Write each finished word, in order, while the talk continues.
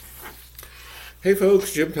Hey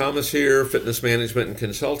folks, Jim Thomas here, Fitness Management and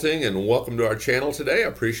Consulting, and welcome to our channel today. I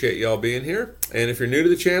appreciate y'all being here. And if you're new to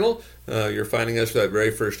the channel, you're finding us for that very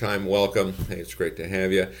first time, welcome. Hey, it's great to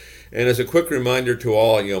have you. And as a quick reminder to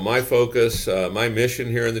all, my focus, my mission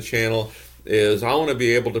here in the channel is I want to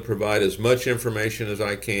be able to provide as much information as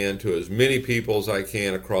I can to as many people as I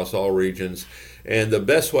can across all regions. And the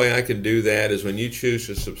best way I can do that is when you choose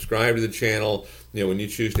to subscribe to the channel, when you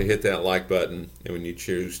choose to hit that like button, and when you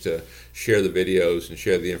choose to share the videos and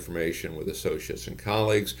share the information with associates and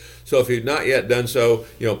colleagues. So if you've not yet done so,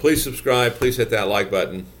 please subscribe, please hit that like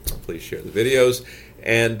button, please share the videos.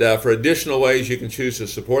 And for additional ways you can choose to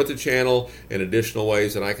support the channel and additional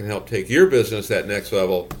ways that I can help take your business that next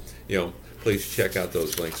level, please check out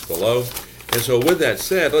those links below. And so with that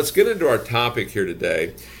said, let's get into our topic here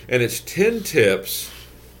today. And it's 10 tips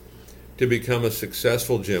to become a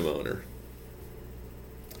successful gym owner.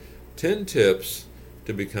 10 tips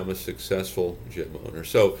to become a successful gym owner.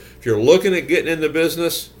 So if you're looking at getting into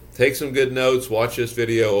business, take some good notes, watch this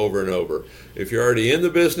video over and over. If you're already in the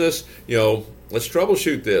business, let's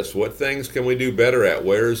troubleshoot this. What things can we do better at?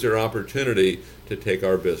 Where is there opportunity to take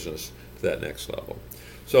our business to that next level?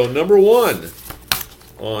 So number one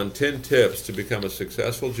on 10 tips to become a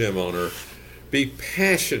successful gym owner, be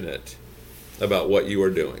passionate about what you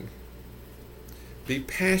are doing. Be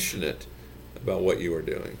passionate about what you are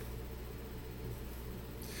doing.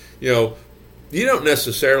 You don't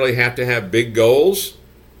necessarily have to have big goals.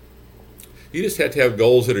 You just have to have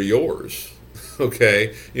goals that are yours.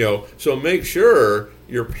 Okay? So make sure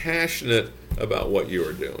you're passionate about what you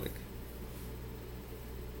are doing.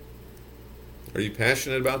 Are you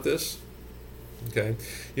passionate about this? Okay?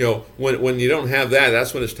 When you don't have that,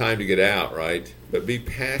 that's when it's time to get out, right? But be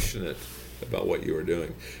passionate about what you are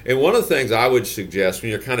doing. And one of the things I would suggest when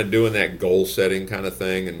you're kind of doing that goal setting kind of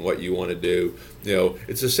thing and what you want to do,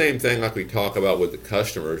 it's the same thing like we talk about with the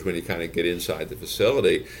customers when you kind of get inside the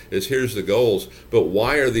facility is here's the goals, but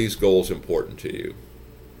why are these goals important to you?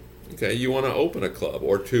 Okay, you want to open a club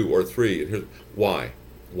or two or three. Here's why.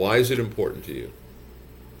 Why is it important to you?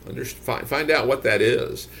 Find out what that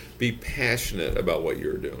is. Be passionate about what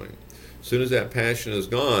you're doing. As soon as that passion is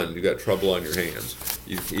gone, you've got trouble on your hands.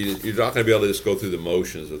 You're not going to be able to just go through the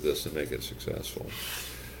motions of this and make it successful.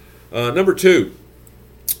 Number two,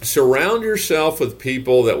 surround yourself with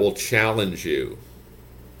people that will challenge you.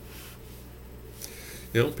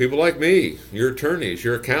 People like me, your attorneys,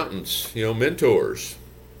 your accountants, mentors.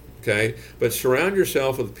 Okay? But surround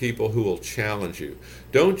yourself with people who will challenge you.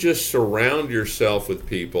 Don't just surround yourself with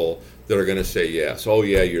people that are going to say yes. Oh,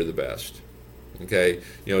 yeah, you're the best. Okay?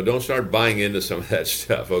 Don't start buying into some of that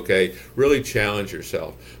stuff, okay? Really challenge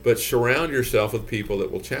yourself. But surround yourself with people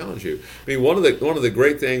that will challenge you. I mean, one of the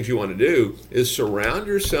great things you want to do is surround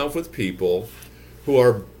yourself with people who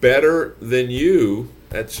are better than you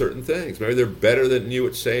at certain things. Maybe they're better than you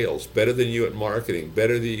at sales, better than you at marketing,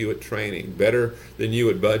 better than you at training, better than you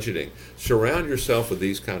at budgeting. Surround yourself with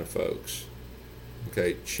these kind of folks.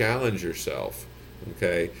 Okay, challenge yourself.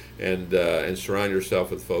 Okay, and surround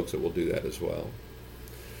yourself with folks that will do that as well.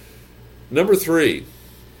 Number three,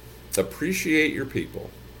 appreciate your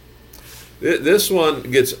people. This one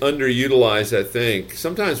gets underutilized, I think.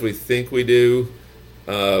 Sometimes we think we do,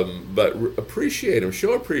 but appreciate them.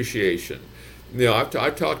 Show appreciation.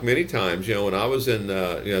 I've talked many times, when I was in,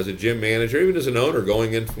 as a gym manager, even as an owner,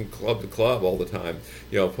 going in from club to club all the time,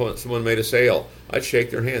 someone made a sale, I'd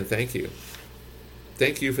shake their hand, thank you.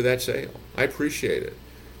 Thank you for that sale. I appreciate it.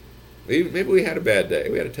 Maybe we had a bad day.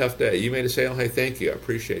 We had a tough day. You made a sale, hey, thank you. I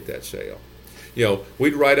appreciate that sale.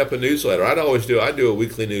 We'd write up a newsletter. I'd do a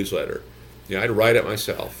weekly newsletter. I'd write it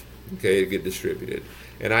myself, okay, to get distributed.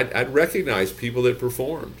 And I'd recognize people that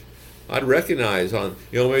performed. I'd recognize on,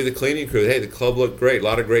 maybe the cleaning crew, hey, the club looked great. A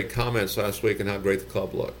lot of great comments last week on how great the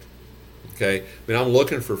club looked. Okay? I mean, I'm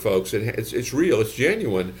looking for folks. It's real. It's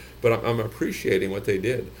genuine, but I'm appreciating what they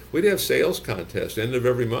did. We'd have sales contests end of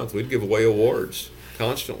every month. We'd give away awards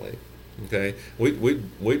constantly. Okay?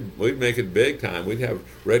 We'd make it big time. We'd have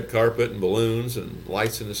red carpet and balloons and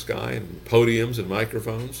lights in the sky and podiums and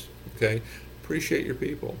microphones. Okay? Appreciate your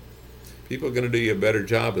people. People are going to do you a better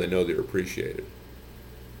job if they know they're appreciated.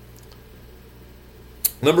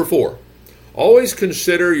 Number four, always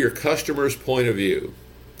consider your customer's point of view.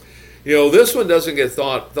 This one doesn't get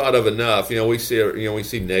thought of enough. We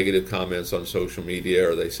see negative comments on social media,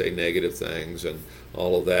 or they say negative things and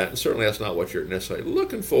all of that. And certainly that's not what you're necessarily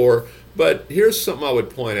looking for. But here's something I would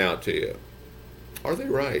point out to you. Are they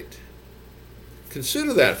right?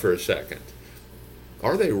 Consider that for a second.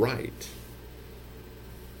 Are they right?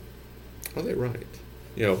 Are they right?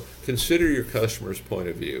 Consider your customer's point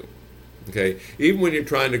of view. Okay, even when you're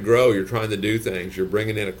trying to grow, you're trying to do things, you're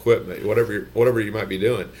bringing in equipment, whatever you might be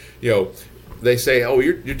doing. They say, "Oh,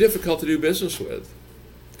 you're difficult to do business with."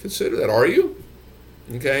 Consider that. Are you?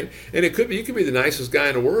 Okay, and it could be you could be the nicest guy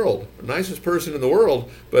in the world, the nicest person in the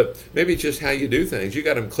world, but maybe it's just how you do things. You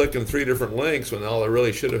got them clicking 3 different links when all they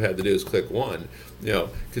really should have had to do is click one.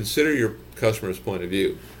 Consider your customer's point of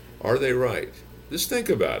view. Are they right? Just think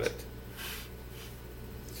about it.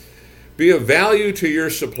 Be of value to your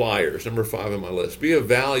suppliers. Number 5 on my list. Be of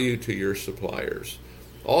value to your suppliers.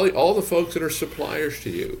 All the folks that are suppliers to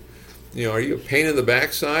you. Are you a pain in the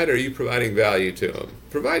backside, or are you providing value to them?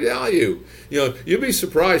 Provide value. You'll be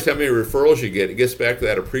surprised how many referrals you get. It gets back to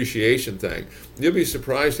that appreciation thing. You'll be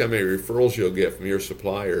surprised how many referrals you'll get from your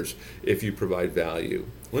suppliers if you provide value.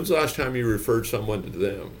 When's the last time you referred someone to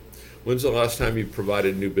them? When's the last time you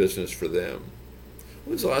provided new business for them?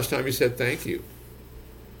 When's the last time you said thank you?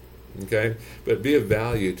 Okay? But be of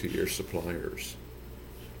value to your suppliers.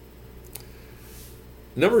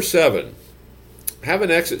 Number 7. Have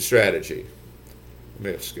an exit strategy. I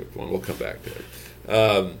may have skipped one. We'll come back to it.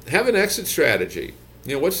 Have an exit strategy.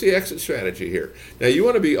 What's the exit strategy here? Now, you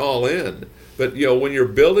want to be all in, but, when you're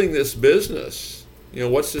building this business,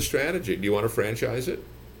 what's the strategy? Do you want to franchise it?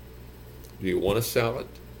 Do you want to sell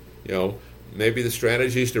it? Maybe the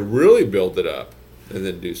strategy is to really build it up and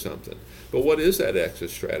then do something. But what is that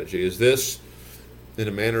exit strategy? Is this, in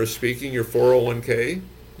a manner of speaking, your 401k?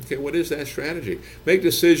 Okay, what is that strategy? Make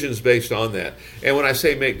decisions based on that. And when I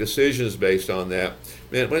say make decisions based on that,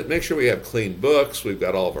 make sure we have clean books. We've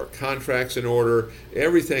got all of our contracts in order.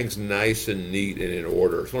 Everything's nice and neat and in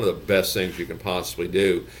order. It's one of the best things you can possibly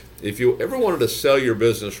do. If you ever wanted to sell your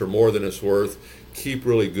business for more than it's worth, keep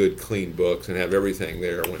really good, clean books and have everything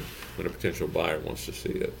there when a potential buyer wants to see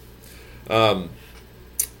it.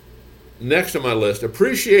 Next on my list,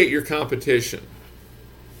 appreciate your competition.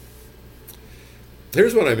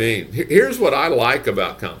 Here's what I mean. Here's what I like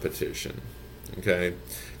about competition, okay?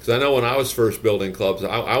 Because I know when I was first building clubs,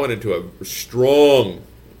 I went into a strong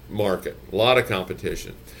market, a lot of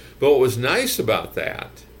competition. But what was nice about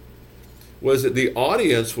that was that the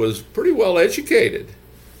audience was pretty well educated.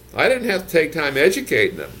 I didn't have to take time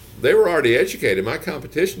educating them. They were already educated. My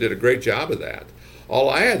competition did a great job of that. All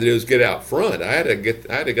I had to do was get out front. I had to get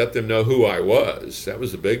them to know who I was. That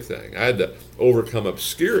was the big thing. I had to overcome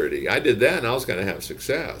obscurity. I did that, and I was going to have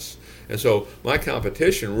success. And so my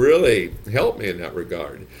competition really helped me in that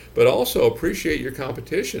regard. But also appreciate your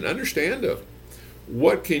competition. Understand them.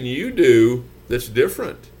 What can you do that's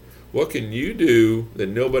different? What can you do that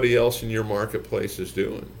nobody else in your marketplace is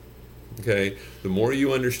doing? Okay? The more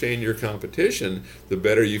you understand your competition, the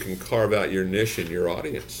better you can carve out your niche in your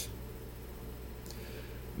audience.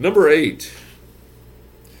 Number 8,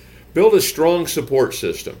 build a strong support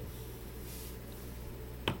system.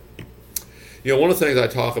 One of the things I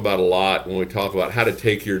talk about a lot when we talk about how to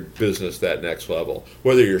take your business that next level,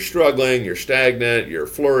 whether you're struggling, you're stagnant, you're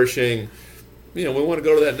flourishing, we want to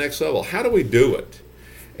go to that next level. How do we do it?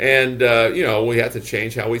 And, we have to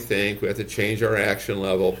change how we think. We have to change our action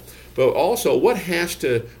level. But also, what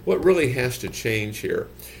really has to change here?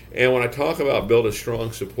 And when I talk about build a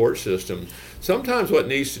strong support system, sometimes what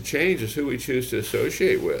needs to change is who we choose to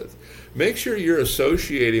associate with. Make sure you're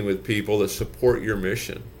associating with people that support your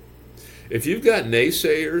mission. If you've got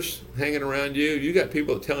naysayers hanging around you, you got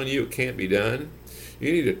people telling you it can't be done,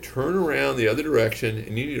 you need to turn around the other direction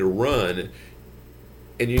and you need to run,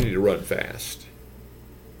 and you need to run fast.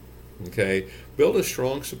 Okay? Build a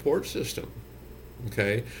strong support system.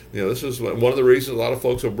 Okay, this is one of the reasons a lot of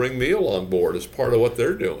folks will bring me along board as part of what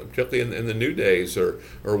they're doing, particularly in the new days or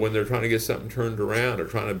when they're trying to get something turned around or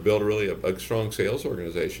trying to build really a strong sales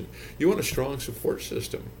organization. You want a strong support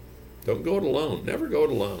system. Don't go it alone. Never go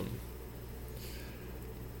it alone.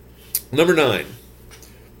 Number 9,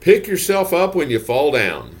 pick yourself up when you fall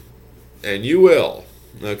down, and you will.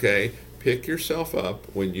 Okay, pick yourself up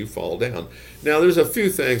when you fall down. Now, there's a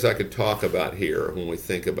few things I could talk about here when we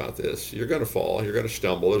think about this. You're going to fall. You're going to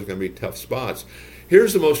stumble. There's going to be tough spots.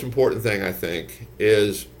 Here's the most important thing, I think,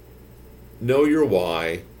 is know your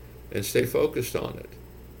why and stay focused on it.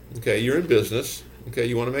 Okay, you're in business. Okay,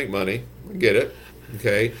 you want to make money. I get it.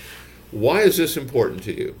 Okay, why is this important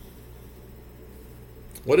to you?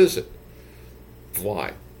 What is it?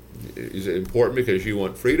 Why? Is it important because you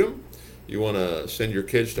want freedom? You want to send your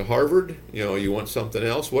kids to Harvard? You want something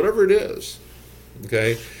else? Whatever it is.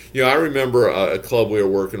 Okay? I remember a club we were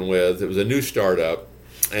working with. It was a new startup,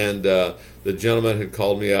 and the gentleman had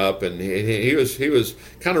called me up, and he was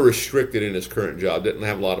kind of restricted in his current job, didn't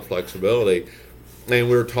have a lot of flexibility. and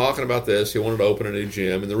we were talking about this. He wanted to open a new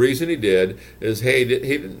gym, and the reason he did is, hey,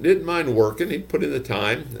 he didn't mind working. He'd put in the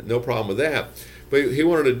time, no problem with that. But he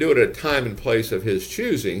wanted to do it at a time and place of his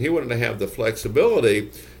choosing. He wanted to have the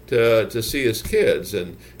flexibility to see his kids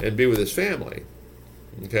and be with his family.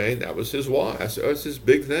 Okay, that was his why. That was his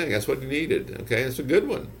big thing. That's what he needed. Okay, it's a good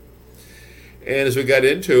one. And as we got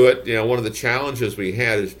into it, one of the challenges we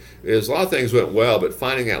had is a lot of things went well, but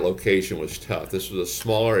finding that location was tough. This was a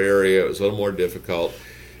smaller area. It was a little more difficult.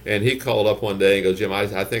 And he called up one day and goes, Jim, I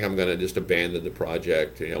think I'm going to just abandon the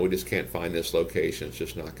project. We just can't find this location. It's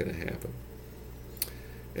just not going to happen.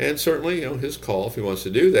 And certainly, his call if he wants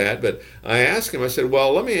to do that. But I asked him, I said,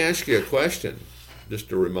 well, let me ask you a question,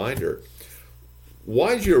 just a reminder.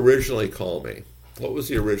 Why did you originally call me? What was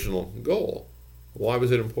the original goal? Why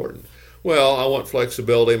was it important? Well, I want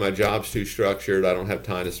flexibility. My job's too structured. I don't have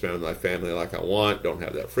time to spend with my family like I want. Don't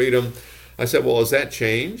have that freedom. I said, well, has that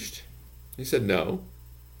changed? He said, no.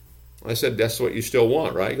 I said, that's what you still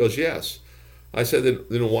want, right? He goes, yes. I said,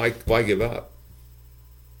 then why give up?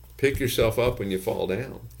 Pick yourself up when you fall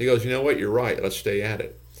down. He goes, you know what? You're right. Let's stay at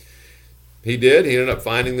it. He did. He ended up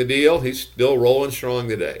finding the deal. He's still rolling strong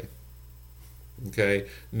today. Okay,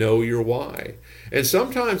 know your why. And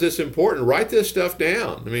sometimes it's important. Write this stuff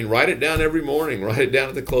down. Write it down every morning. Write it down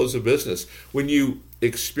at the close of business. When you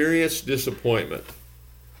experience disappointment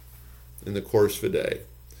in the course of a day,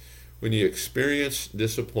 when you experience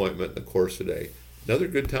disappointment in the course of a day, another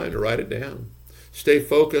good time to write it down. Stay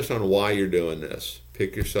focused on why you're doing this.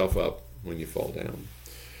 Pick yourself up when you fall down.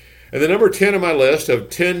 And the number 10 on my list of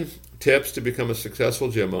 10 tips to become a successful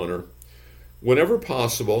gym owner, whenever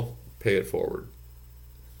possible, pay it forward.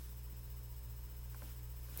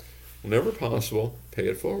 Whenever possible, pay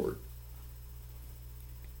it forward.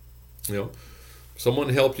 Someone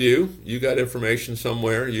helped you. You got information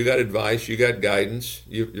somewhere. You got advice. You got guidance.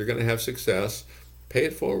 You're going to have success. Pay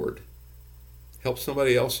it forward. Help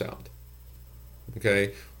somebody else out.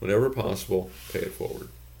 Okay? Whenever possible, pay it forward.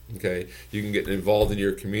 Okay? You can get involved in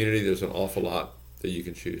your community. There's an awful lot that you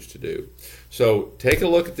can choose to do. So take a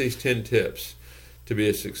look at these 10 tips to be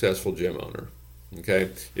a successful gym owner.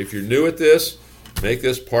 Okay? If you're new at this, make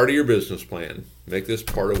this part of your business plan. Make this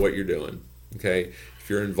part of what you're doing. Okay? If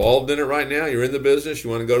you're involved in it right now, you're in the business, you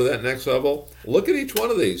want to go to that next level, look at each one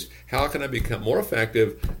of these. How can I become more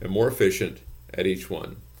effective and more efficient at each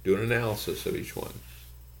one? Do an analysis of each one.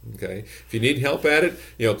 Okay? If you need help at it,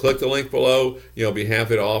 click the link below. Be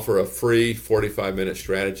happy to offer a free 45-minute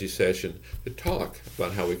strategy session to talk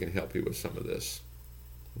about how we can help you with some of this.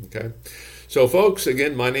 Okay? So, folks,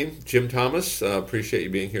 again, my name is Jim Thomas. Appreciate you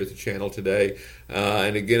being here at the channel today.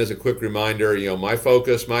 And again, as a quick reminder, my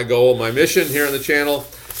focus, my goal, my mission here on the channel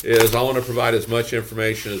is I want to provide as much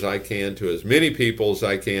information as I can to as many people as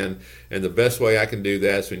I can. And the best way I can do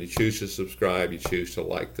that is when you choose to subscribe, you choose to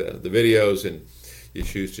like the videos, and you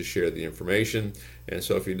choose to share the information. And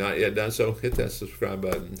so if you've not yet done so, hit that subscribe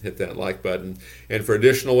button, hit that like button. And for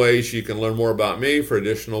additional ways you can learn more about me, for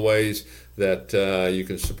additional ways that you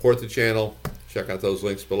can support the channel, check out those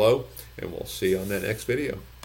links below, and we'll see you on that next video.